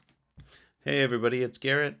Hey everybody, it's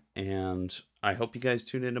Garrett, and I hope you guys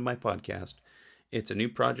tune into my podcast. It's a new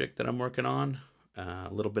project that I'm working on. A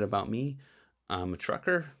little bit about me. I'm a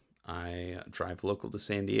trucker. I drive local to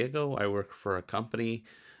San Diego. I work for a company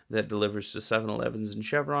that delivers to 7-Elevens and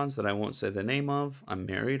Chevrons that I won't say the name of. I'm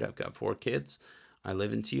married. I've got 4 kids. I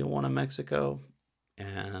live in Tijuana, Mexico,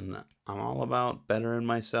 and I'm all about bettering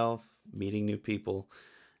myself, meeting new people,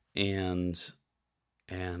 and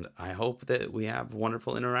I hope that we have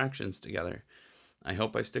wonderful interactions together. I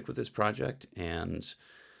hope I stick with this project, and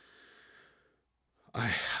I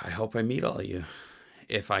hope I meet all of you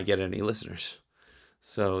if I get any listeners.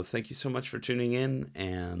 So thank you so much for tuning in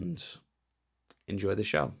and enjoy the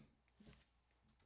show.